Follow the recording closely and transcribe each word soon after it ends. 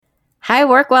Hi,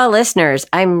 Workwell listeners.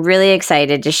 I'm really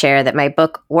excited to share that my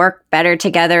book, Work Better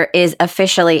Together, is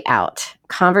officially out.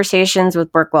 Conversations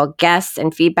with Workwell guests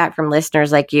and feedback from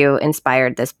listeners like you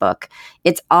inspired this book.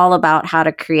 It's all about how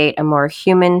to create a more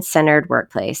human-centered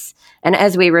workplace. And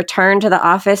as we return to the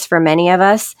office for many of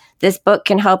us, this book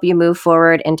can help you move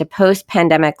forward into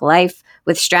post-pandemic life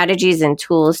with strategies and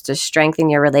tools to strengthen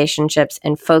your relationships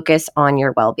and focus on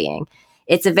your well-being.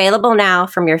 It's available now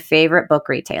from your favorite book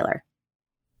retailer.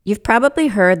 You've probably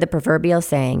heard the proverbial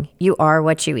saying, you are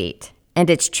what you eat. And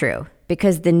it's true,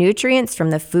 because the nutrients from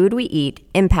the food we eat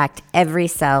impact every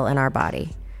cell in our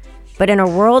body. But in a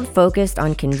world focused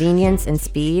on convenience and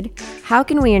speed, how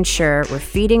can we ensure we're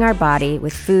feeding our body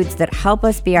with foods that help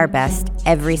us be our best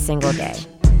every single day?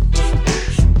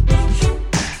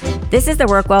 This is the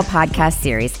Workwell podcast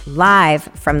series, live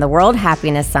from the World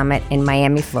Happiness Summit in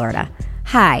Miami, Florida.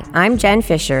 Hi, I'm Jen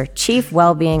Fisher, Chief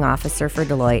Wellbeing Officer for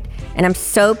Deloitte, and I'm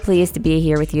so pleased to be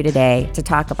here with you today to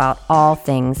talk about all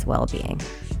things well-being.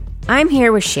 I'm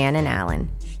here with Shannon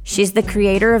Allen. She's the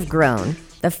creator of Grown,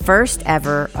 the first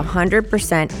ever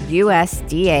 100%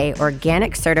 USDA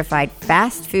organic certified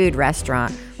fast food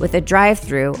restaurant with a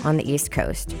drive-thru on the East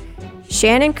Coast.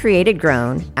 Shannon created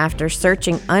Grown after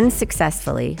searching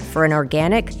unsuccessfully for an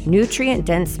organic,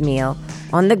 nutrient-dense meal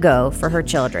on the go for her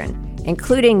children,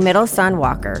 including middle son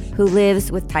Walker, who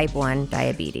lives with type 1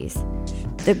 diabetes.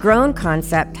 The Grown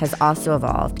concept has also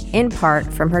evolved, in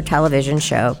part from her television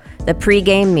show, The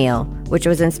Pre-Game Meal, which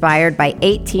was inspired by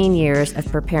 18 years of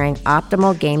preparing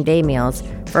optimal game day meals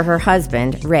for her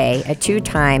husband, Ray, a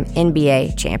two-time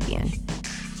NBA champion.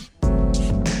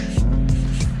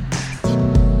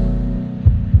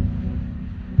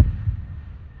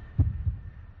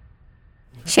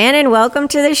 Shannon, welcome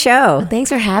to the show. Well, thanks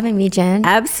for having me, Jen.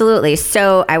 Absolutely.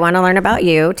 So I want to learn about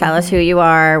you. Tell us who you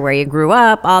are, where you grew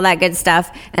up, all that good stuff,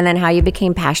 and then how you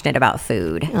became passionate about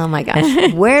food. Oh my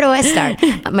gosh. Where do I start?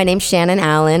 My name's Shannon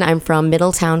Allen. I'm from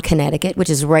Middletown, Connecticut, which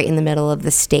is right in the middle of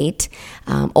the state.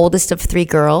 Oldest of three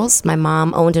girls. My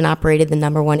mom owned and operated the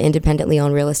 #1 independently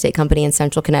owned real estate company in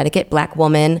Central Connecticut. Black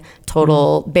woman,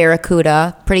 total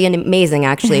barracuda. Pretty amazing,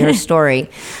 actually, her story.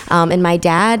 And my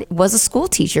dad was a school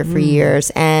teacher for years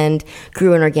and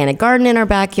grew an organic garden in our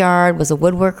backyard, was a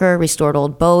woodworker, restored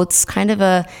old boats, kind of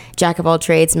a jack of all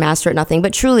trades, master at nothing,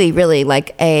 but truly, really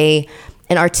like an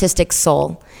artistic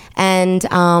soul. And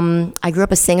I grew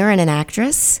up a singer and an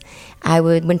actress. I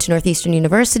went to Northeastern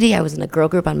University. I was in a girl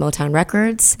group on Motown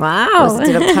Records. Wow.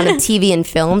 Did a ton of TV and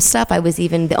film stuff. I was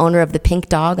even the owner of the Pink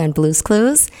Dog on Blue's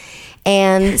Clues.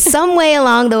 And some way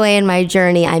along the way in my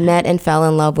journey, I met and fell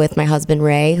in love with my husband,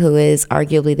 Ray, who is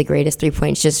arguably the greatest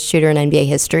three-point shooter in NBA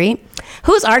history.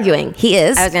 Who's arguing? He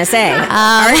is. I was going to say,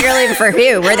 arguing for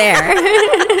who? We're there.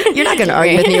 You're not going to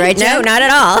argue with me, right, Jen? No, not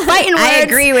at all. Fighting words. I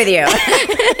agree with you.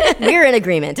 We're in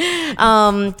agreement.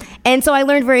 And so I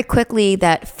learned very quickly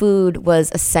that food was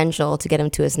essential to get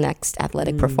him to his next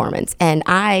athletic performance. And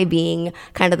I, being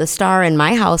kind of the star in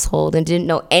my household and didn't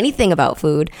know anything about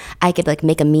food, I could like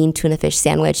make a mean tuna fish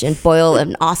sandwich and boil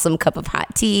an awesome cup of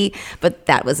hot tea, but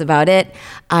that was about it.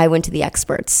 I went to the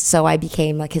experts. So I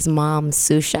became like his mom's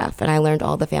sous chef, and I learned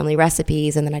all the family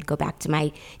recipes, and then I'd go back to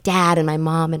my dad and my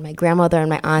mom and my grandmother and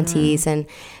my aunties and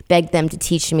beg them to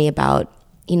teach me about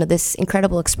this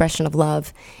incredible expression of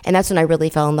love. And that's when I really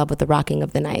fell in love with the rocking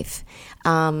of the knife.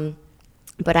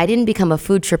 But I didn't become a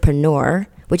foodtrepreneur,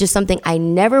 which is something I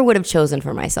never would have chosen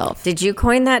for myself. Did you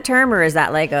coin that term, or is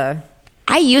that like a...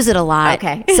 I use it a lot.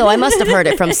 Okay. So I must have heard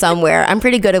it from somewhere. I'm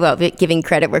pretty good about giving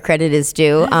credit where credit is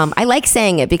due. I like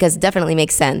saying it because it definitely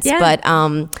makes sense. Yeah. But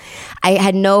I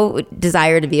had no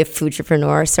desire to be a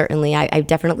foodtrepreneur. Certainly, I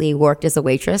definitely worked as a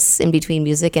waitress in between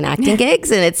music and acting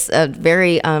gigs. And it's a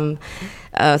very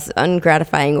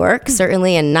ungratifying work,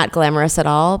 certainly, and not glamorous at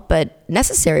all, but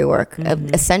necessary work,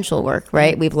 essential work,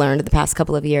 right? We've learned in the past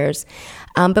couple of years.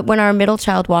 But when our middle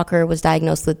child, Walker, was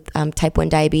diagnosed with type 1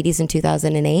 diabetes in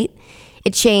 2008,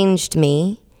 it changed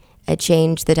me. It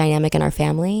changed the dynamic in our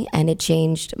family, and it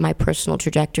changed my personal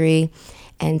trajectory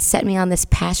and set me on this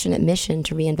passionate mission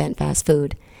to reinvent fast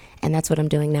food. And that's what I'm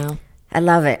doing now. I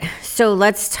love it. So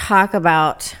let's talk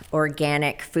about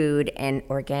organic food and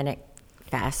organic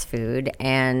fast food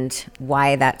and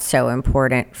why that's so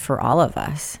important for all of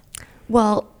us.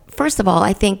 Well, first of all,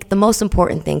 I think the most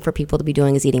important thing for people to be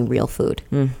doing is eating real food.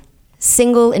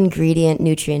 Single ingredient,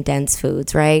 nutrient dense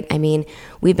foods, right? I mean,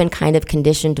 we've been kind of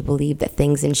conditioned to believe that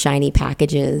things in shiny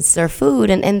packages are food,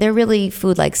 and they're really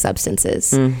food-like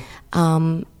substances.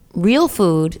 Real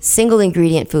food, single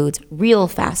ingredient foods, real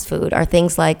fast food are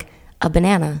things like a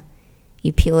banana.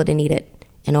 You peel it and eat it.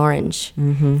 An orange.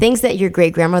 Things that your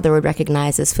great grandmother would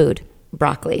recognize as food.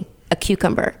 Broccoli. a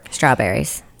cucumber.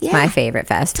 Strawberries. Yeah. My favorite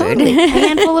fast food. Totally. A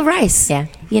handful of rice. Yeah.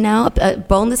 A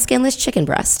boneless, skinless chicken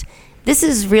breast. This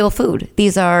is real food.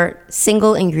 These are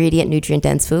single ingredient, nutrient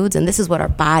dense foods, and this is what our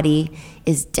body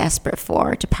is desperate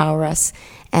for to power us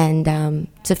and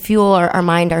to fuel our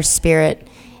mind, our spirit,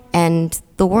 and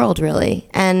the world, really.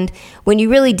 And when you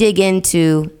really dig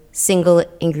into single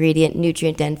ingredient,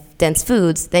 nutrient dense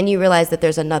foods, then you realize that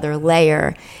there's another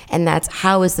layer, and that's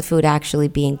how is the food actually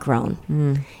being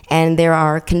grown. And there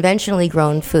are conventionally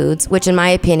grown foods, which in my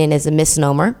opinion is a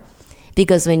misnomer,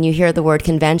 because when you hear the word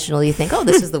conventional, you think, oh,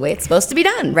 this is the way it's supposed to be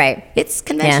done. Right. It's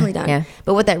conventionally done. Yeah.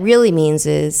 But what that really means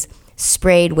is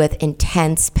sprayed with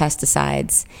intense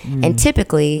pesticides and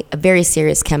typically a very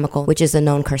serious chemical, which is a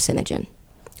known carcinogen.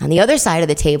 On the other side of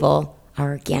the table are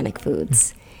organic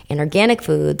foods. And organic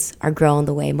foods are grown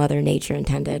the way Mother Nature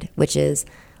intended, which is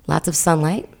lots of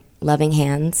sunlight, loving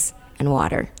hands, and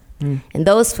water. And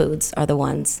those foods are the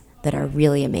ones that are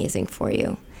really amazing for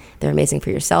you. They're amazing for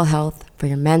your cell health, for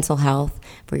your mental health,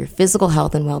 for your physical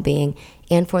health and well-being,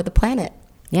 and for the planet.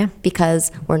 Yeah.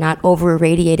 Because we're not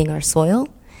over-irradiating our soil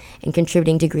and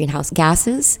contributing to greenhouse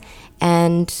gases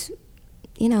and,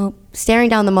 staring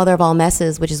down the mother of all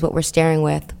messes, which is what we're staring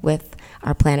with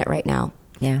our planet right now.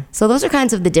 Yeah. So those are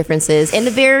kinds of the differences in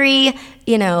a very,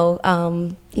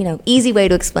 easy way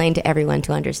to explain to everyone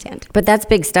to understand. But that's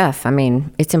big stuff. I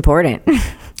mean, it's important.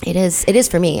 It is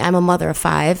for me. I'm a mother of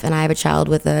 5, and I have a child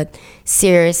with a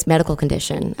serious medical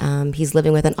condition. He's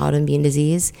living with an autoimmune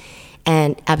disease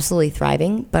and absolutely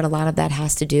thriving. But a lot of that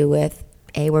has to do with,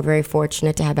 A, we're very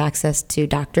fortunate to have access to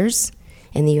doctors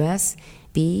in the U.S.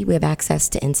 B, we have access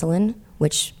to insulin,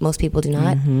 which most people do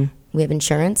not. We have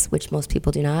insurance, which most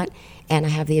people do not. And I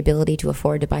have the ability to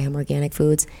afford to buy him organic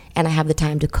foods. And I have the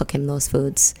time to cook him those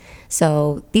foods.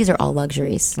 So these are all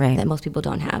luxuries that most people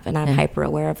don't have. And I'm hyper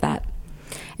aware of that.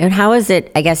 And how is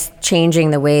it, I guess,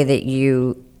 changing the way that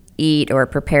you eat or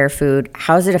prepare food?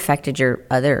 How has it affected your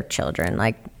other children?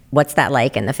 Like, what's that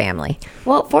like in the family?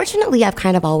 Well, fortunately, I've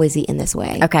kind of always eaten this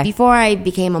way. Okay. Before I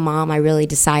became a mom, I really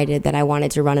decided that I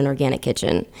wanted to run an organic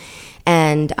kitchen.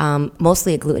 And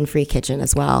mostly a gluten-free kitchen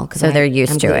as well. So they're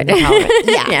used to it.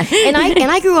 Yeah. And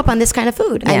I grew up on this kind of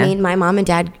food. Yeah. I mean, my mom and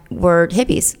dad were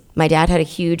hippies. My dad had a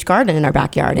huge garden in our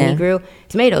backyard, and he grew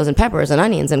tomatoes and peppers and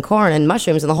onions and corn and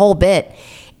mushrooms and the whole bit.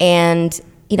 And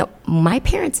my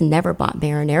parents never bought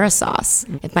marinara sauce.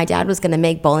 If my dad was going to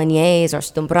make bolognese or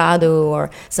stumbrado or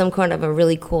some kind of a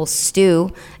really cool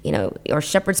stew, or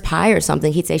shepherd's pie or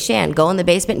something, he'd say, Shan, go in the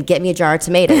basement and get me a jar of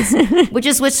tomatoes,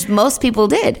 which most people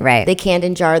did. Right. They canned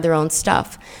and jarred their own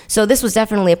stuff. So this was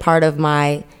definitely a part of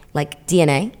my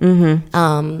DNA.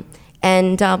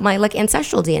 And my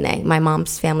ancestral DNA. My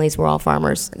mom's families were all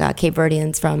farmers, Cape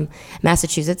Verdeans from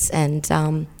Massachusetts. And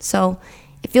so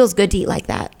it feels good to eat like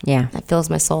that. Yeah. That fills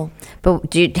my soul.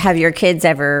 But have your kids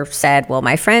ever said, well,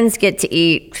 my friends get to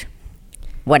eat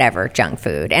whatever, junk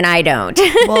food, and I don't?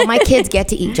 Well, my kids get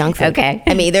to eat junk food. Okay.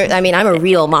 I mean, I'm a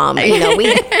real mom. Well,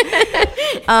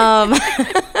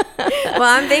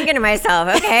 I'm thinking to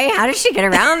myself, okay, how does she get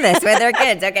around this with her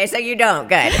kids? Okay, so you don't.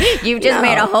 Good. You've just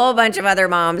made a whole bunch of other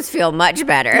moms feel much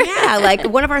better. Yeah,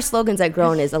 one of our slogans at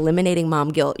Grown is eliminating mom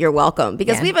guilt. You're welcome.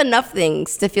 Because we have enough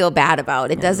things to feel bad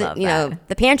about. It doesn't,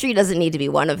 the pantry doesn't need to be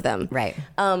one of them. Right.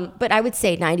 But I would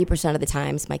say 90% of the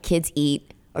times my kids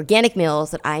eat organic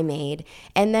meals that I made,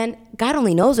 and then God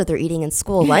only knows what they're eating in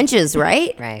school lunches,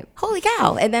 right? Right. Holy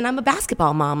cow. And then I'm a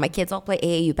basketball mom. My kids all play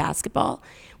AAU basketball.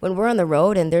 When we're on the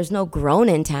road and there's no Grown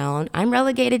in town, I'm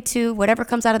relegated to whatever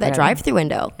comes out of that drive-through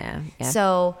window. Yeah.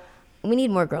 So we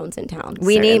need more Growns in town.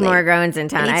 We need more Growns in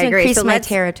town. I agree. So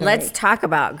let's talk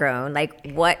about Grown.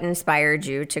 What inspired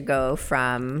you to go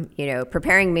from,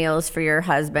 preparing meals for your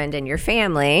husband and your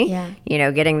family,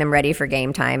 getting them ready for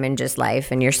game time and just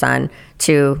life and your son,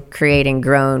 to creating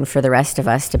Grown for the rest of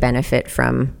us to benefit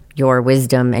from your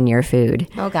wisdom and your food?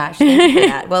 Oh gosh, thank you for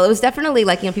that. Well, it was definitely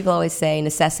people always say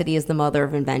necessity is the mother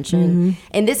of invention.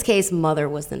 In this case, mother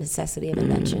was the necessity of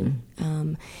invention.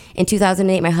 In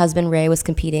 2008, my husband Ray was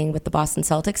competing with the Boston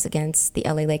Celtics against the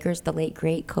LA Lakers, the late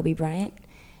great Kobe Bryant.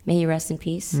 May he rest in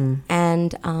peace.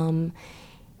 And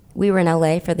we were in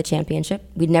LA for the championship.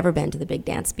 We'd never been to the big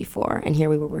dance before, and here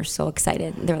we were so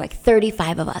excited. There were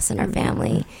 35 of us in our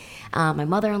family. My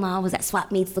mother-in-law was at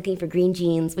swap meets looking for green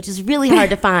jeans, which is really hard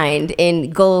to find in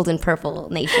gold and purple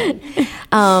nation.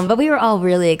 But we were all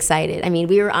really excited. I mean,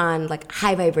 we were on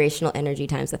high vibrational energy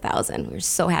times 1,000. We were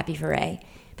so happy for Ray.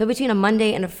 But between a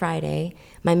Monday and a Friday,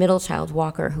 my middle child,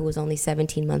 Walker, who was only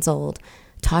 17 months old,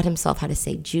 taught himself how to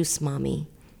say juice mommy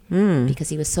because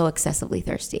he was so excessively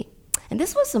thirsty. And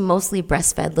this was a mostly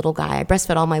breastfed little guy. I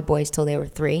breastfed all my boys till they were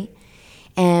 3.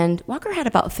 And Walker had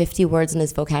about 50 words in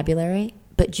his vocabulary,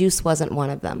 but juice wasn't one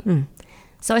of them.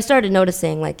 So I started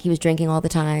noticing, like, he was drinking all the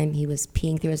time. He was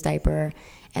peeing through his diaper.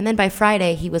 And then by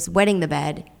Friday, he was wetting the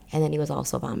bed, and then he was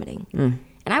also vomiting.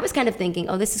 And I was kind of thinking,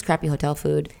 oh, this is crappy hotel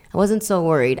food. I wasn't so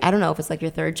worried. I don't know if it's like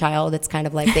your third child. It's kind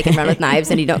of like they can run with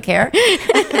knives and you don't care.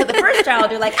 The first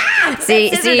child, you're like, See,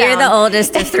 you're the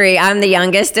oldest of three. I'm the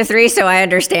youngest of three, so I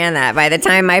understand that. By the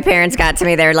time my parents got to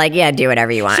me, they're like, yeah, do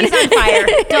whatever you want. She's on fire.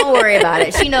 Don't worry about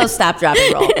it. She knows stop, drop,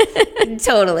 and roll.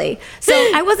 Totally. So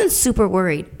I wasn't super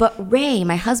worried. But Ray,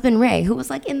 my husband Ray, who was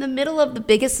like in the middle of the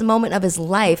biggest moment of his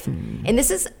life, and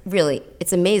this is really,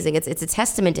 it's amazing. It's a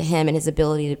testament to him and his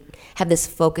ability to have this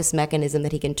focus mechanism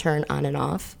that he can turn on and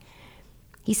off.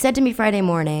 He said to me Friday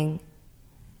morning,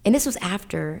 and this was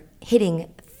after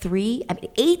hitting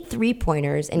 8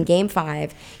 3-pointers in Game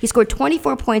 5. He scored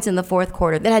 24 points in the fourth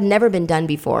quarter that had never been done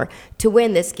before to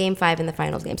win this Game 5 in the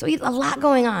finals game. So he had a lot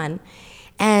going on.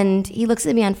 And he looks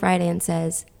at me on Friday and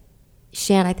says,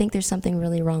 Shan, I think there's something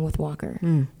really wrong with Walker.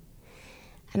 And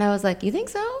I was like, you think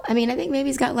so? I mean, I think maybe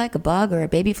he's got like a bug or a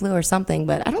baby flu or something,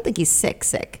 but I don't think he's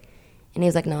sick. And he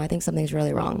was like, no, I think something's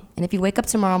really wrong. And if you wake up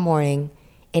tomorrow morning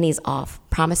and he's off,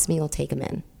 promise me you'll take him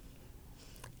in.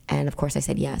 And of course I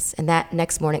said yes. And that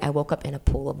next morning I woke up in a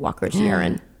pool of Walker's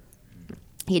urine.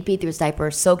 He had peed through his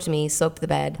diaper, soaked the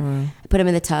bed. I put him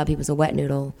in the tub. He was a wet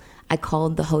noodle. I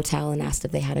called the hotel and asked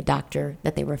if they had a doctor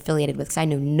that they were affiliated with because I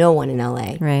knew no one in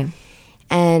LA. Right.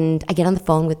 And I get on the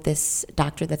phone with this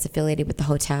doctor that's affiliated with the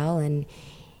hotel, and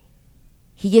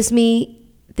he gives me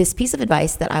this piece of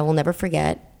advice that I will never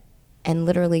forget and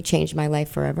literally changed my life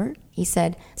forever. He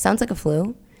said, sounds like a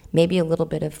flu, maybe a little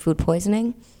bit of food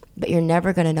poisoning, but you're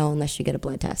never going to know unless you get a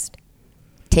blood test.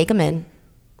 Take him in.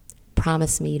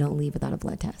 Promise me you don't leave without a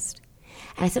blood test.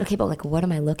 And I said, okay, but like, what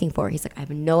am I looking for? He's like, I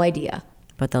have no idea.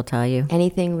 But they'll tell you.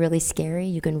 Anything really scary,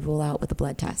 you can rule out with a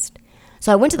blood test.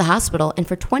 So I went to the hospital, and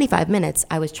for 25 minutes,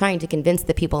 I was trying to convince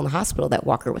the people in the hospital that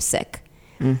Walker was sick.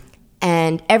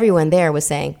 And everyone there was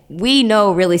saying, we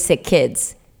know really sick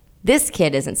kids. This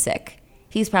kid isn't sick.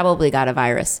 He's probably got a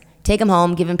virus. Take him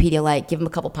home, give him Pedialyte, give him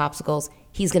a couple popsicles.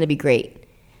 He's going to be great.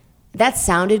 That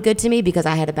sounded good to me because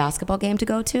I had a basketball game to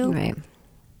go to. Right.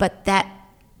 But that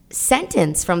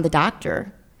sentence from the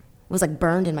doctor was like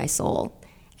burned in my soul.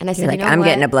 And I said, like, I'm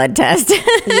getting a blood test.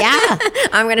 Yeah.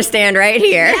 I'm going to stand right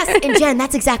here. Yes. And Jen,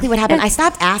 that's exactly what happened. I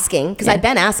stopped asking because I'd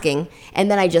been asking, and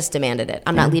then I just demanded it.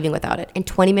 I'm not leaving without it. And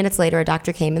 20 minutes later, a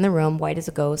doctor came in the room, white as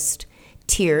a ghost,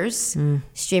 tears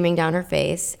streaming down her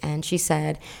face. And she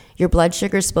said, your blood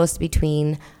sugar is supposed to be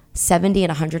between 70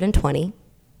 and 120.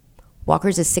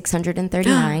 Walker's is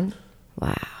 639.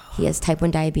 Wow. He has type 1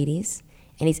 diabetes,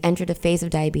 and he's entered a phase of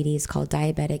diabetes called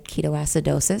diabetic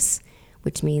ketoacidosis,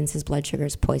 which means his blood sugar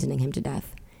is poisoning him to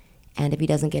death. And if he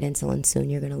doesn't get insulin soon,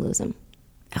 you're going to lose him.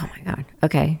 Oh, my God.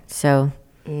 Okay, so.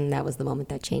 And that was the moment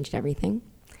that changed everything.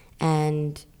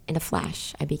 And in a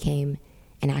flash, I became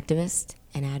an activist,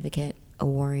 an advocate, a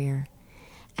warrior.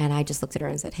 And I just looked at her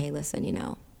and said, hey, listen,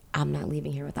 I'm not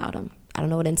leaving here without him. I don't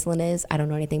know what insulin is. I don't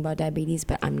know anything about diabetes,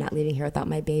 but I'm not leaving here without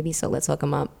my baby, so let's hook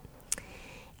him up.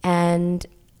 And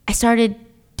I started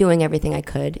doing everything I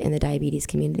could in the diabetes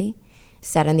community.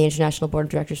 Sat on the International Board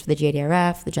of Directors for the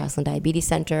JDRF, the Joslin Diabetes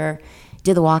Center,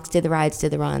 did the walks, did the rides,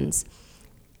 did the runs.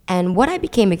 And what I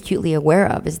became acutely aware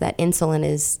of is that insulin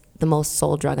is the most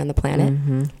sold drug on the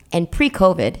planet. And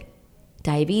pre-COVID,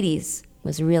 diabetes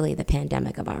was really the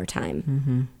pandemic of our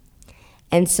time.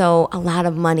 And so a lot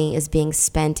of money is being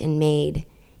spent and made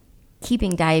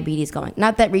keeping diabetes going.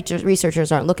 Not that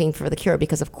researchers aren't looking for the cure,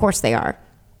 because of course they are.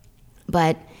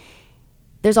 But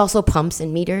there's also pumps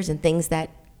and meters and things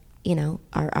that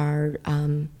are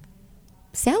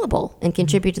saleable and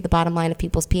contribute to the bottom line of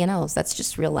people's P&Ls. That's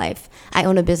just real life. I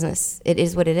own a business. It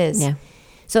is what it is. Yeah.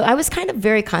 So I was kind of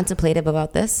very contemplative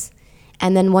about this.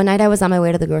 And then one night I was on my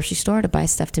way to the grocery store to buy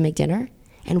stuff to make dinner.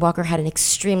 And Walker had an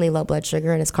extremely low blood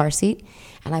sugar in his car seat.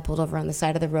 And I pulled over on the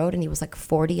side of the road, and he was like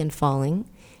 40 and falling.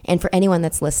 And for anyone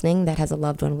that's listening that has a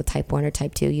loved one with type 1 or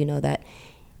type 2, you know that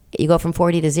you go from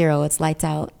 40 to 0, it's lights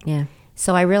out. Yeah.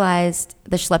 So I realized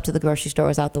the schlep to the grocery store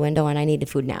was out the window, and I needed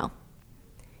food now.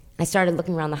 I started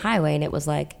looking around the highway, and it was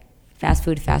like fast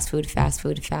food,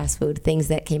 things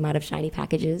that came out of shiny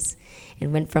packages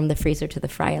and went from the freezer to the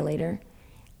fryer-later.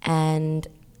 And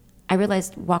I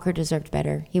realized Walker deserved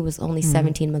better. He was only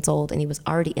 17 months old, and he was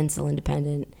already insulin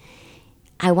dependent.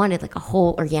 I wanted like a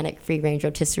whole organic free-range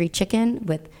rotisserie chicken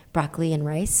with broccoli and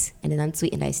rice and an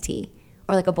unsweetened iced tea,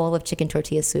 or like a bowl of chicken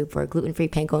tortilla soup or a gluten-free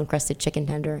panko-encrusted chicken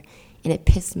tender. And it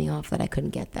pissed me off that I couldn't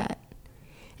get that.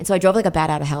 And so I drove like a bat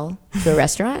out of hell to a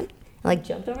restaurant, Like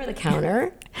jumped over the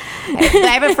counter.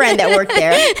 I have a friend that worked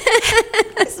there.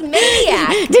 This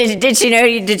maniac. Did she know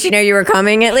you? Did she know you were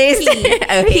coming at least?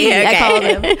 Okay. I called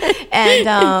him, and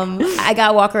I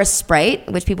got Walker a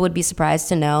Sprite, which people would be surprised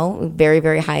to know. Very,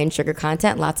 very high in sugar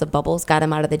content, lots of bubbles. Got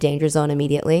him out of the danger zone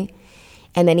immediately,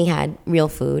 and then he had real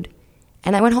food.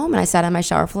 And I went home and I sat on my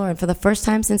shower floor, and for the first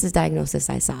time since his diagnosis,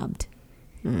 I sobbed,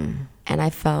 and I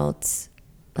felt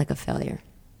like a failure,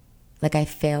 like I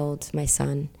failed my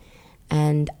son.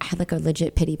 And I had like a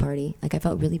legit pity party. Like I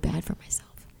felt really bad for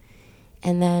myself.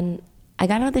 And then I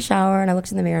got out of the shower and I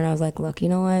looked in the mirror and I was like, look, you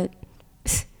know what?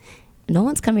 No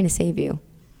one's coming to save you.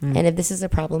 And if this is a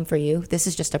problem for you, this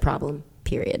is just a problem,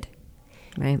 period.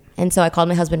 Right. And so I called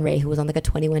my husband Ray, who was on like a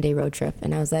 21-day road trip.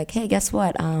 And I was like, hey, guess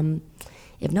what?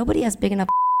 If nobody has big enough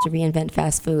to reinvent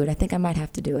fast food, I think I might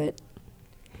have to do it.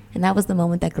 And that was the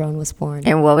moment that Grown was born.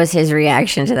 And what was his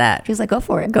reaction to that? He was like, go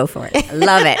for it. Go for it.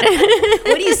 Love it.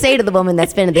 What do you say to the woman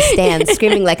that's been in the stands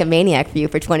screaming like a maniac for you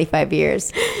for 25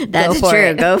 years? That's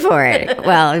true. Go for it.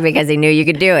 Well, because he knew you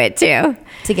could do it too.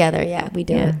 Together, yeah, we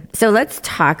do it. So let's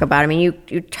talk about, I mean,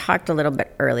 you talked a little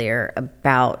bit earlier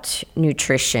about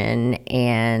nutrition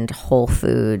and whole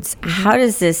foods. How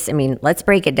does this, I mean, let's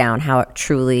break it down, how it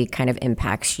truly kind of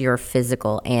impacts your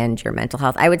physical and your mental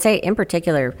health. I would say in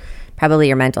particular, probably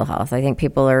your mental health. I think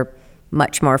people are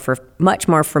much more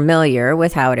familiar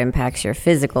with how it impacts your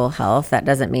physical health. That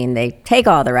doesn't mean they take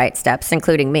all the right steps,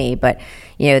 including me, but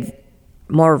you know,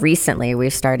 more recently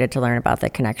we've started to learn about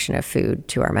the connection of food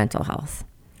to our mental health.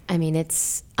 I mean,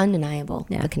 it's undeniable,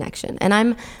 the connection. And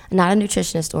I'm not a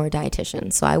nutritionist or a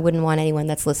dietitian, so I wouldn't want anyone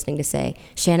that's listening to say,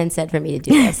 Shannon said for me to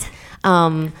do this.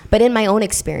 But in my own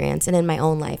experience and in my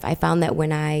own life, I found that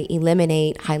when I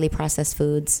eliminate highly processed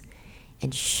foods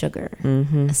and sugar,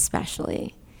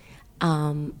 especially,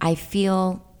 I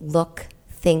feel, look,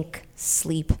 think,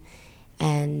 sleep,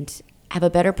 and have a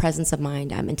better presence of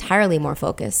mind. I'm entirely more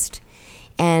focused.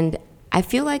 And I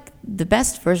feel like the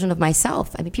best version of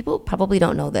myself. I mean, people probably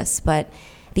don't know this, but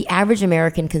the average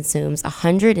American consumes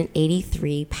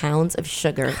 183 pounds of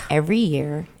sugar every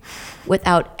year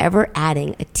without ever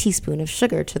adding a teaspoon of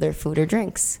sugar to their food or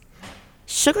drinks.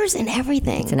 Sugar's in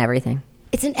everything. It's in everything.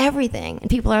 It's in everything. And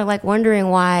people are like wondering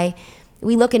why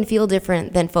we look and feel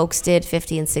different than folks did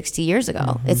 50 and 60 years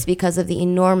ago. It's because of the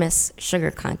enormous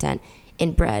sugar content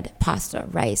in bread, pasta,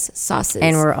 rice, sauces.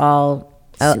 And we're all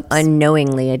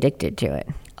unknowingly addicted to it.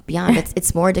 Beyond,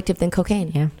 it's more addictive than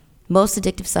cocaine. Yeah. Most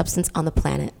addictive substance on the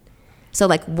planet. So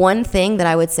like one thing that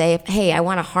I would say, hey, I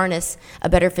want to harness a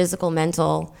better physical,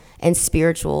 mental, and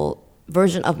spiritual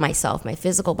version of myself, my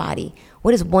physical body.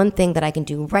 What is one thing that I can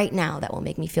do right now that will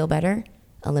make me feel better?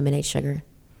 Eliminate sugar.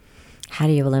 How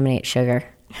do you eliminate sugar?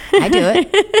 I do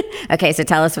it. Okay, so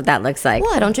tell us what that looks like.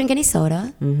 Well, I don't drink any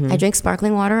soda. I drink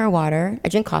sparkling water or water. I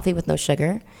drink coffee with no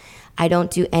sugar. I don't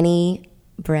do any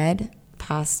bread,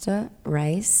 pasta,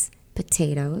 rice,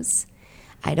 potatoes.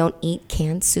 I don't eat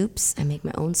canned soups. I make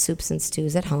my own soups and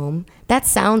stews at home. That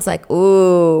sounds like,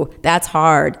 ooh, that's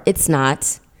hard. It's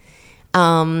not.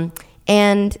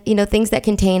 And, you know, things that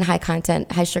contain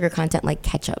high sugar content like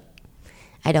ketchup,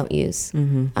 I don't use.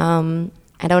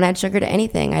 I don't add sugar to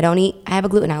anything. I have a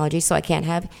gluten allergy, so I can't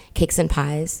have cakes and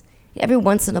pies. Every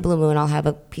once in a blue moon, I'll have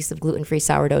a piece of gluten-free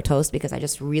sourdough toast because I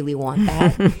just really want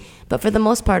that. But for the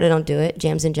most part, I don't do it.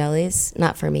 Jams and jellies,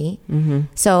 not for me.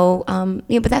 So,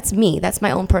 but that's me. That's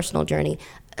my own personal journey.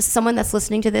 Someone that's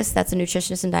listening to this, that's a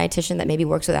nutritionist and dietitian that maybe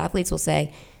works with athletes will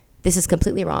say, this is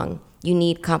completely wrong. You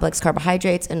need complex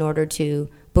carbohydrates in order to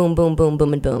boom, boom, boom,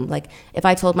 boom, and boom. Like if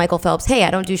I told Michael Phelps, hey, I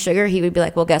don't do sugar, he would be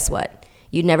like, well, guess what?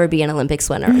 You'd never be an Olympic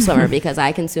swimmer because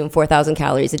I consume 4,000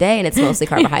 calories a day and it's mostly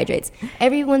carbohydrates.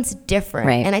 Everyone's different.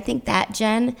 Right. And I think that,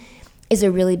 Jen, is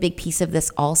a really big piece of this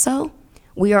also.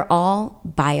 We are all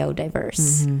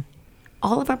biodiverse.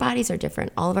 All of our bodies are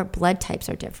different. All of our blood types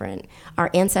are different.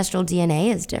 Our ancestral DNA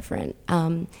is different.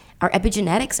 Our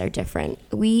epigenetics are different.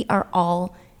 We are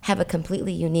all have a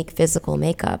completely unique physical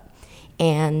makeup.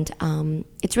 And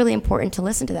it's really important to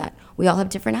listen to that. We all have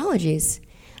different allergies.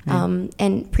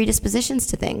 And predispositions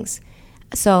to things.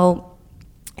 So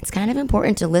it's kind of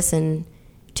important to listen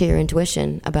to your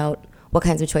intuition about what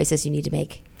kinds of choices you need to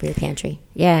make for your pantry.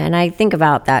 Yeah, and I think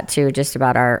about that too, just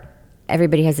about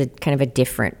everybody has a kind of a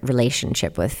different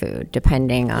relationship with food,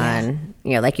 depending on,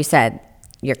 you know, like you said,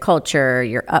 your culture,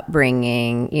 your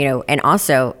upbringing, you know, and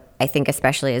also I think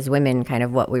especially as women, kind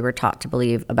of what we were taught to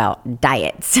believe about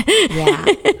diets. Yeah.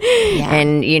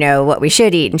 And, you know, what we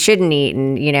should eat and shouldn't eat.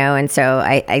 And, you know, and so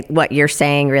I what you're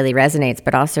saying really resonates,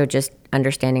 but also just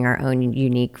understanding our own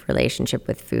unique relationship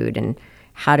with food and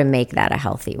how to make that a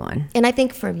healthy one. And I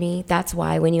think for me, that's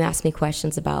why when you ask me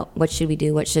questions about what should we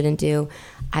do, what shouldn't do,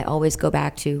 I always go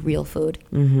back to real food,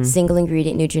 single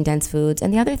ingredient, nutrient dense foods.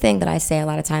 And the other thing that I say a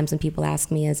lot of times when people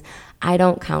ask me is, I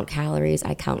don't count calories,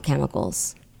 I count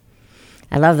chemicals.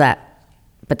 I love that.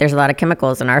 But there's a lot of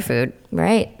chemicals in our food.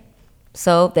 Right.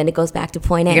 So then it goes back to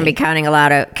point A. You're going to be counting a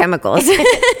lot of chemicals. Yeah,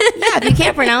 if you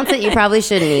can't pronounce it, you probably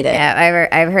shouldn't eat it. Yeah,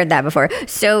 I've heard that before.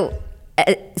 So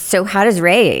how does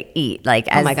Ray eat? Like,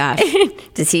 oh my gosh.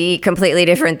 Does he eat completely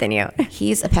different than you?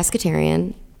 He's a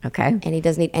pescatarian. Okay. And he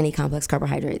doesn't eat any complex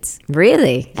carbohydrates.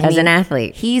 Really? As an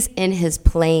athlete? He's in his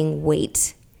playing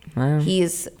weight. Wow.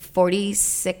 He's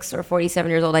 46 or 47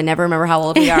 years old. I never remember how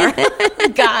old we are.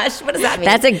 Gosh, what does that mean?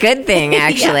 That's a good thing,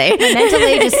 actually. Yeah. My mental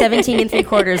age is 17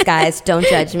 3/4, guys. Don't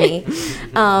judge me.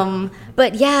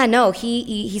 But yeah, no,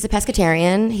 he's a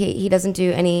pescatarian. He doesn't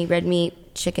do any red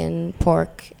meat, chicken,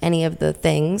 pork, any of the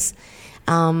things.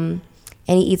 And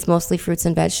he eats mostly fruits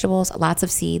and vegetables, lots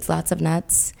of seeds, lots of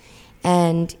nuts.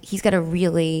 And he's got a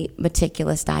really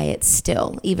meticulous diet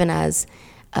still, even as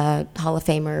a Hall of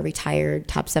Famer, retired,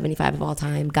 top 75 of all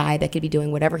time, guy that could be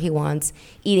doing whatever he wants,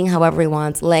 eating however he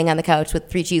wants, laying on the couch with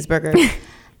 3 cheeseburgers.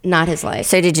 Not his life.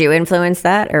 So did you influence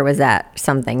that, or was that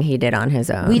something he did on his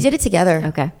own? We did it together.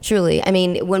 Okay. Truly. I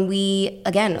mean, when we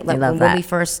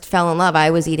first fell in love,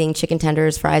 I was eating chicken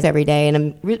tenders, fries every day in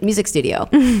a music studio.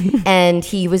 And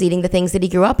he was eating the things that he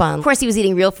grew up on. Of course, he was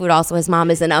eating real food also. His mom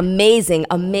is an amazing,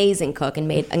 amazing cook and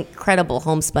made incredible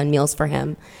homespun meals for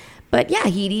him. But yeah,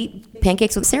 he'd eat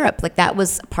pancakes with syrup. Like, that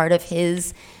was part of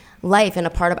his life and a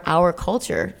part of our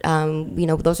culture.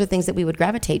 Those are things that we would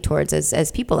gravitate towards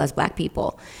as people, as Black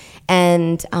people.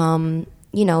 And,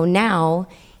 now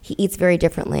he eats very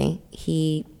differently.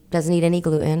 He doesn't eat any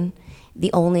gluten.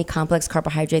 The only complex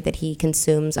carbohydrate that he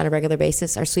consumes on a regular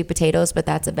basis are sweet potatoes, but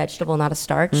that's a vegetable, not a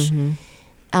starch. Mm-hmm.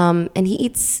 And he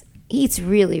eats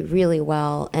really, really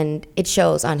well, and it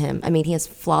shows on him. I mean, he has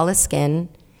flawless skin.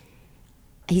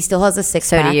 He still has a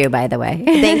six-pack. So do you, by the way.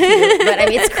 Thank you. But I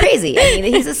mean, it's crazy. I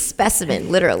mean, he's a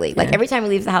specimen, literally. Like, every time he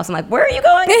leaves the house, I'm like, where are you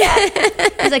going again?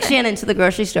 He's like, Shannon, to the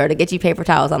grocery store to get you paper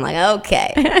towels. I'm like,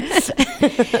 okay.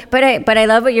 But I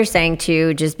love what you're saying,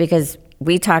 too, just because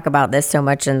we talk about this so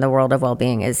much in the world of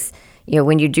well-being is,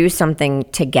 when you do something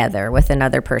together with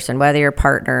another person, whether you're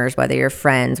partners, whether you're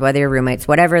friends, whether you're roommates,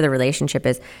 whatever the relationship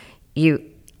is,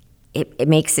 it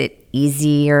makes it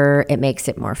easier. It makes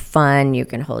it more fun. You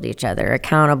can hold each other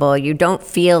accountable. You don't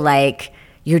feel like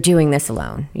you're doing this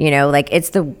alone.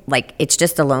 It's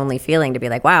just a lonely feeling to be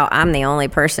like, wow, I'm the only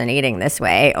person eating this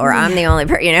way, or I'm the only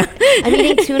person, I'm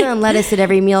eating tuna and lettuce at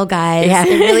every meal, guys. Yeah.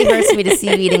 It really hurts me to see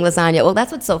you eating lasagna. Well,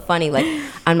 that's what's so funny. Like,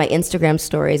 on my Instagram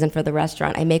stories and for the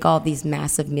restaurant, I make all of these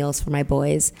massive meals for my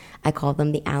boys. I call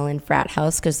them the Allen Frat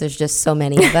House because there's just so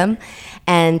many of them.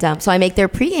 And so I make their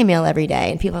pregame meal every day.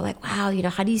 And people are like, wow,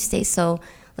 how do you stay so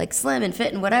like slim and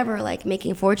fit and whatever, like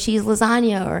making 4-cheese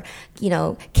lasagna or,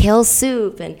 kale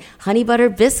soup and honey butter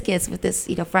biscuits with this,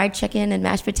 fried chicken and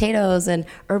mashed potatoes and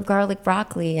herb garlic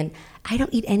broccoli. And I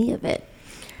don't eat any of it.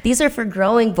 These are for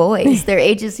growing boys. Their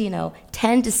ages,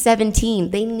 10 to 17.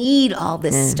 They need all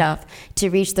this stuff to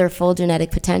reach their full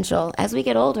genetic potential. As we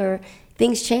get older,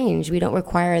 things change. We don't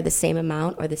require the same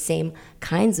amount or the same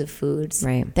kinds of foods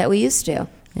that we used to.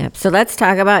 Yep. So let's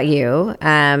talk about you.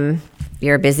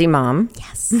 You're a busy mom.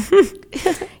 Yes.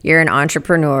 You're an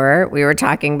entrepreneur. We were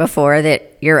talking before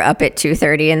that you're up at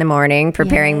 2:30 in the morning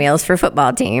preparing meals for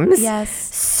football teams. Yes.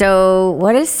 So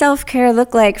what does self-care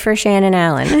look like for Shannon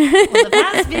Allen? Well, the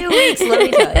past few weeks, let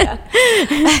me tell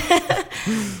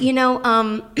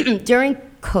you. During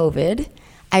COVID,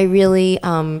 I really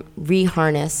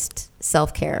reharnessed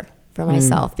self-care for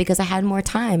myself because I had more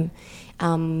time.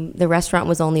 The restaurant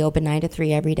was only open 9 to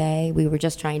 3 every day. We were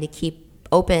just trying to keep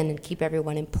open and keep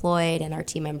everyone employed and our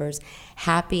team members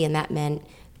happy, and that meant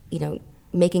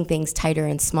making things tighter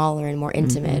and smaller and more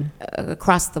intimate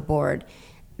across the board.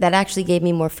 That actually gave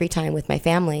me more free time with my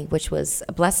family, which was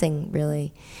a blessing,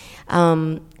 really.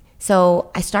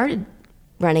 So I started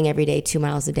running every day, 2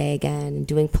 miles a day again, and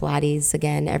doing Pilates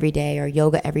again every day, or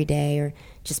yoga every day, or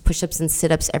just push-ups and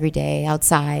sit-ups every day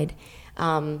outside.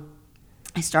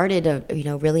 I started a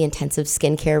really intensive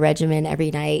skincare regimen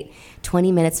every night,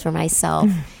 20 minutes for myself,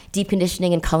 deep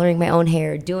conditioning and coloring my own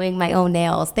hair, doing my own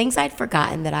nails, things I'd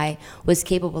forgotten that I was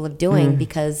capable of doing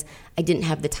because I didn't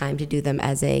have the time to do them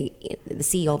as the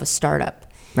CEO of a startup.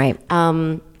 Right.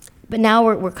 But now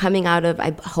we're coming out of,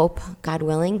 I hope, God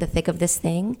willing, the thick of this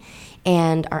thing.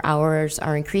 And our hours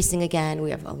are increasing again.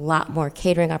 We have a lot more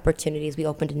catering opportunities. We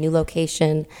opened a new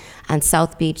location on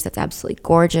South Beach that's absolutely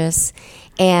gorgeous.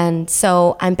 And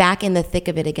so I'm back in the thick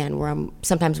of it again, where I'm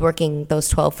sometimes working those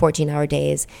 12, 14-hour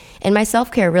days. And my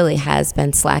self-care really has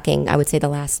been slacking, I would say, the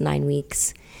last 9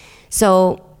 weeks.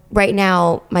 So right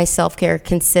now, my self-care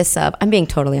consists of, I'm being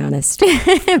totally honest.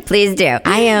 Please do.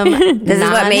 I am. This is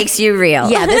what makes you real.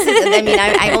 Yeah, this is, I mean,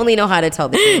 I only know how to tell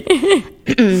the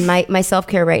truth. My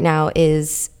self-care right now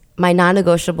is my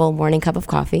non-negotiable morning cup of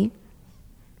coffee.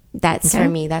 That's for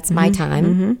me. That's my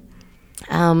time.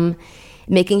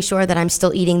 Making sure that I'm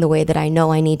still eating the way that I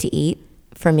know I need to eat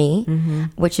for me,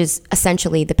 which is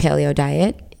essentially the paleo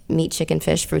diet: meat, chicken,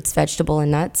 fish, fruits, vegetable,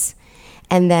 and nuts.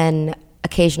 And then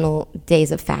occasional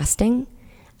days of fasting.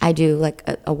 I do like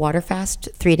a water fast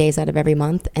 3 days out of every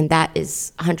month, and that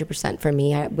is 100% for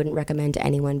me. I wouldn't recommend to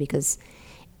anyone, because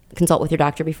consult with your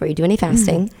doctor before you do any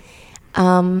fasting.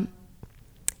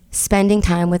 Spending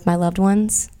time with my loved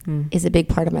ones is a big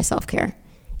part of my self-care.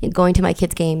 Going to my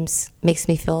kids' games makes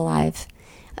me feel alive.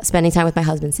 Spending time with my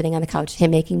husband, sitting on the couch, him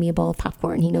making me a bowl of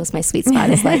popcorn. He knows my sweet spot.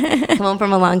 It's like, come home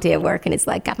from a long day at work, and it's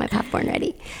like, got my popcorn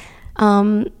ready.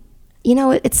 You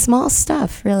know, it's small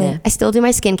stuff, really. Yeah. I still do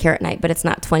my skincare at night, but it's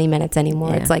not 20 minutes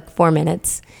anymore. Yeah. It's like 4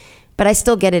 minutes. But I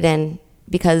still get it in,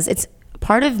 because it's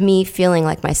part of me feeling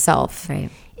like myself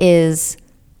is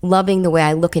loving the way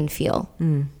I look and feel.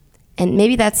 And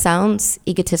maybe that sounds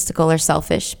egotistical or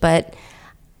selfish, but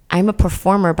I'm a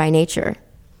performer by nature.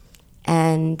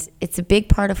 And it's a big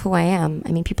part of who I am.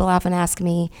 I mean, people often ask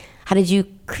me, how did you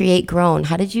create Grown?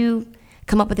 How did you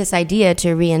come up with this idea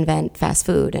to reinvent fast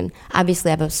food? And obviously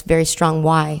I have a very strong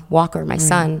why. Walker, my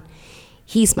son,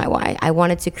 he's my why. I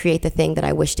wanted to create the thing that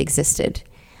I wished existed.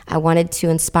 I wanted to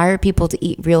inspire people to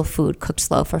eat real food cooked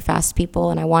slow for fast people,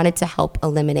 and I wanted to help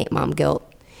eliminate mom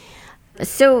guilt.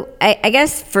 So I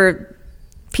guess for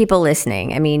people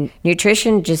listening, I mean,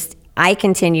 nutrition just, I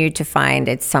continue to find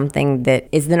it's something that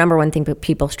is the number one thing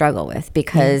people struggle with,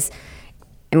 because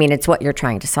I mean, it's what you're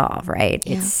trying to solve, right?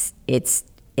 Yeah.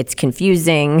 It's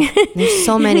confusing. There's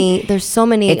so many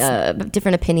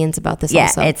different opinions about this. Yeah,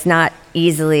 also. It's not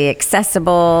easily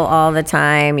accessible all the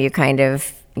time. You kind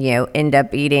of, end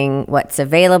up eating what's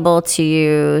available to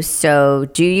you. So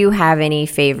do you have any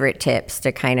favorite tips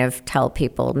to kind of tell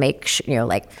people, make sure,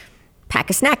 like pack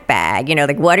a snack bag,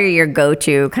 like what are your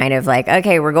go-to kind of like,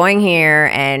 okay, we're going here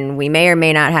and we may or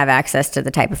may not have access to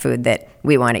the type of food that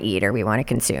we want to eat or we want to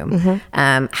consume.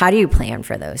 How do you plan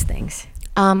for those things?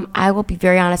 I will be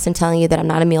very honest in telling you that I'm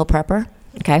not a meal prepper.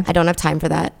 Okay. I don't have time for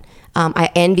that. I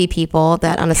envy people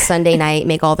that on a Sunday night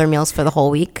make all their meals for the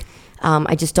whole week.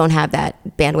 I just don't have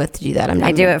that bandwidth to do that.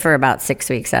 I do it for about 6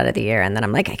 weeks out of the year, and then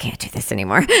I'm like, I can't do this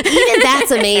anymore. Even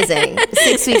that's amazing.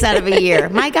 6 weeks out of a year.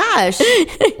 My gosh.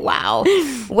 Wow.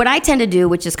 What I tend to do,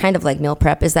 which is kind of like meal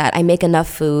prep, is that I make enough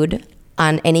food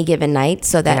on any given night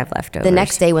so that the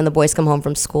next day when the boys come home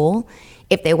from school,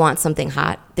 if they want something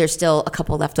hot, there's still a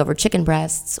couple leftover chicken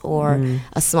breasts or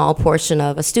a small portion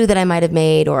of a stew that I might have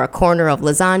made or a corner of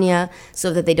lasagna,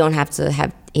 so that they don't have to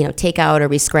have, takeout or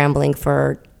be scrambling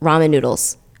for ramen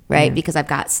noodles, right? Because I've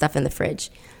got stuff in the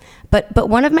fridge. But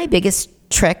one of my biggest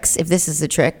tricks, if this is a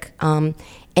trick, and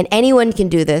anyone can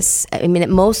do this, I mean, at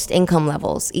most income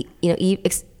levels,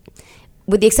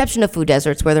 with the exception of food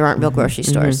deserts where there aren't real grocery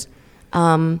stores,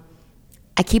 I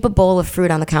keep a bowl of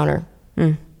fruit on the counter.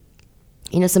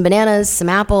 Some bananas, some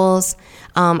apples.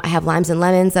 I have limes and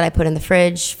lemons that I put in the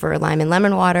fridge for lime and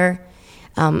lemon water.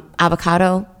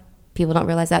 Avocado, people don't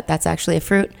realize that that's actually a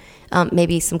fruit.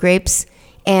 Maybe some grapes.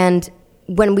 And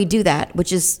when we do that,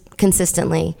 which is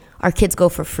consistently, our kids go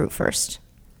for fruit first.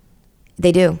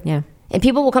 They do. Yeah. And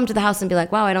people will come to the house and be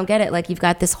like, wow, I don't get it. Like, you've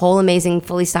got this whole amazing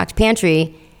fully stocked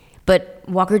pantry, but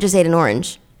Walker just ate an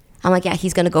orange. I'm like, yeah,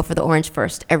 he's going to go for the orange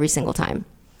first every single time.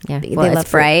 Yeah, well, it's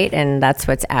bright and that's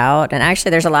what's out. And actually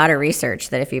there's a lot of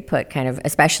research that if you put kind of,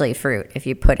 especially fruit, if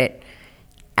you put it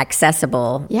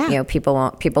accessible, people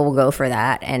will go for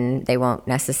that, and they won't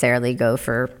necessarily go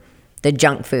for the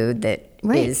junk food that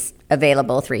is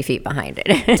available 3 feet behind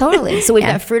it. Totally. So we've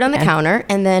got fruit on the counter,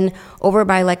 and then over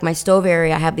by like my stove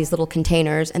area, I have these little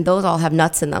containers, and those all have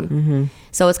nuts in them.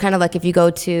 So it's kind of like if you go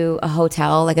to a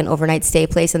hotel, like an overnight stay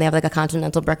place, and they have like a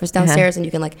continental breakfast downstairs, and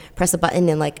you can like press a button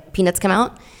and like peanuts come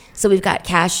out. So we've got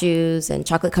cashews and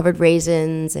chocolate covered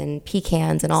raisins and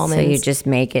pecans and almonds. So you just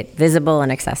make it visible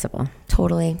and accessible.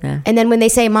 Totally. Yeah. And then when they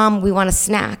say, Mom, we want a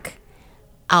snack,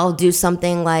 I'll do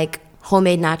something like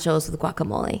homemade nachos with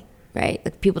guacamole, right?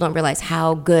 Like, people don't realize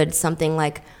how good something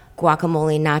like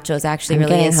guacamole nachos actually I'm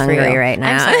really getting is hungry for you. right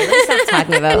now. I'm sorry, let's stop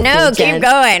talking about No, food, Jen. keep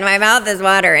going. My mouth is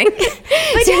watering.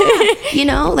 But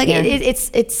yeah,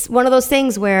 it's one of those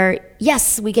things where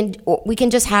yes, we can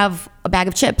just have a bag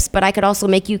of chips, but I could also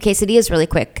make you quesadillas really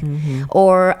quick,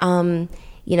 or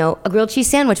a grilled cheese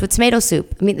sandwich with tomato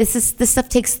soup. I mean, this stuff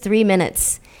takes 3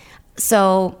 minutes.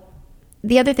 So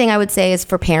the other thing I would say is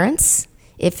for parents,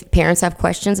 if parents have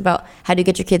questions about how do you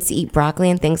get your kids to eat broccoli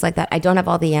and things like that, I don't have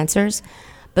all the answers,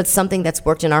 but something that's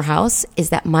worked in our house is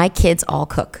that my kids all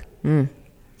cook. And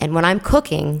when I'm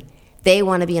cooking, they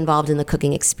want to be involved in the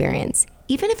cooking experience.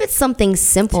 Even if it's something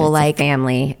simple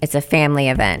it's a family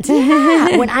event.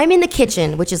 Yeah, when I'm in the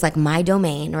kitchen, which is like my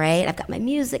domain, right? I've got my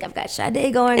music, I've got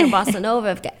Sade going, or Bossa Nova,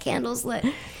 I've got candles lit,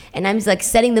 and I'm just like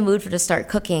setting the mood for to start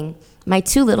cooking. My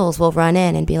 2 littles will run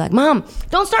in and be like, "Mom,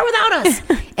 don't start without us."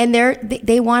 And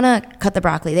they want to cut the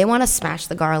broccoli, they want to smash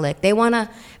the garlic, they want to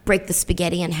break the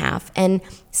spaghetti in half, and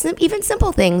even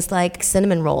simple things like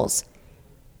cinnamon rolls.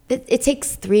 It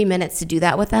takes 3 minutes to do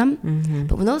that with them,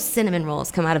 but when those cinnamon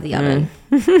rolls come out of the oven,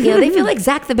 they feel like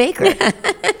Zach the Baker.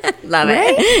 Love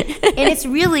right? it. And it's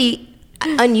really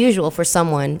unusual for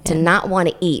someone to not want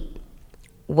to eat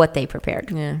what they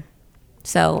prepared. Yeah.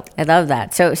 So I love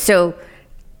that. So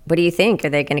what do you think? Are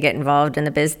they going to get involved in the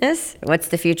business? What's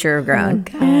the future of Grown?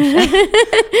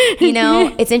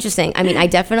 It's interesting. I mean, I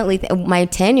definitely, my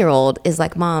 10-year-old is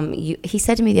like, Mom, he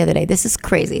said to me the other day, this is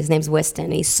crazy. His name's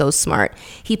Weston. He's so smart.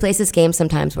 He plays this game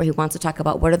sometimes where he wants to talk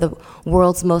about what are the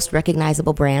world's most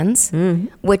recognizable brands,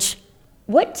 which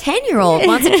what 10-year-old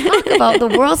wants to talk about the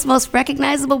world's most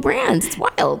recognizable brands? It's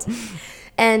wild.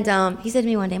 And he said to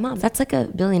me one day, Mom, that's like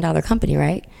 $1 billion company,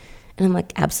 right? And I'm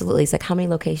like, absolutely. He's like, how many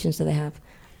locations do they have?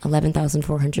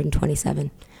 11,427.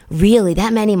 Really?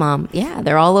 That many, Mom? Yeah,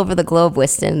 they're all over the globe,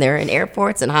 Weston. They're in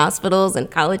airports and hospitals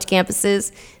and college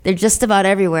campuses. They're just about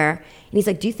everywhere. And he's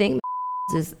like, do you think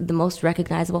is the most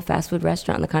recognizable fast food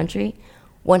restaurant in the country?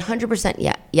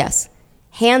 100% yes.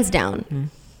 Hands down.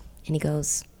 And he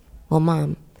goes, well,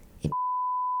 Mom, if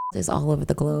is all over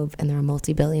the globe and they're a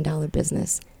multi-billion-dollar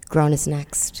business, Grown is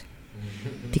next.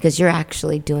 Because you're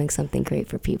actually doing something great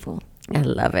for people. I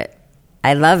love it.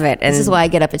 And this is why I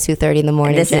get up at 2:30 in the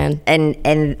morning, Jen.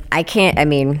 And I can't,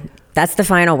 that's the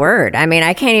final word.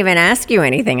 I can't even ask you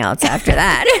anything else after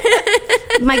that.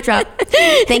 Mic drop.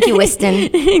 Thank you,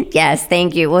 Weston. Yes,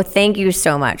 thank you. Well, thank you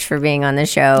so much for being on the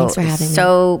show. Thanks for having me.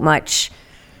 So much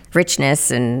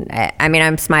richness, and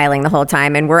I'm smiling the whole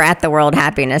time, and we're at the World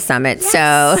Happiness Summit, yes.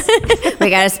 So we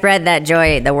got to spread that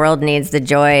joy. The world needs the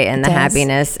joy and the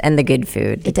happiness and the good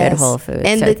food, the good whole food.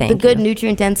 And so the good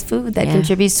nutrient-dense food that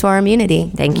contributes to our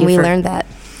immunity. Thank you. We learned that.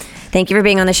 Thank you for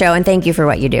being on the show, and thank you for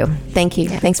what you do. Thank you.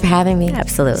 Yeah. Thanks for having me.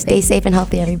 Absolutely. Stay safe and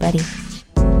healthy, everybody.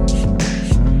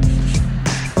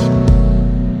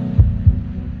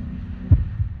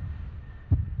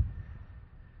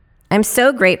 I'm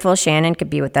so grateful Shannon could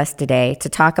be with us today to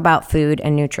talk about food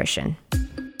and nutrition.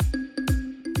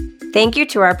 Thank you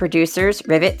to our producers,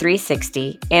 Rivet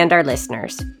 360, and our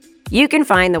listeners. You can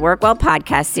find the Work Well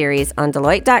podcast series on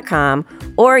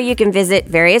Deloitte.com, or you can visit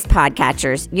various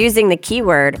podcatchers using the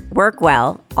keyword Work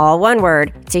Well, all one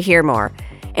word, to hear more.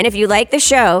 And if you like the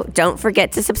show, don't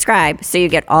forget to subscribe so you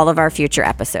get all of our future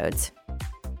episodes.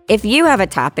 If you have a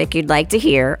topic you'd like to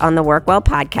hear on the Work Well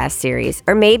podcast series,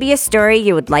 or maybe a story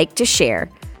you would like to share,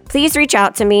 please reach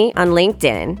out to me on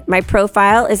LinkedIn. My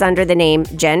profile is under the name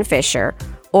Jen Fisher,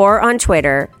 or on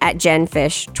Twitter at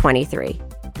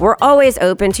JenFish23. We're always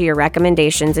open to your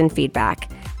recommendations and feedback.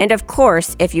 And of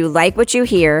course, if you like what you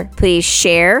hear, please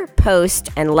share, post,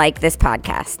 and like this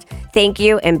podcast. Thank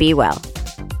you, and be well.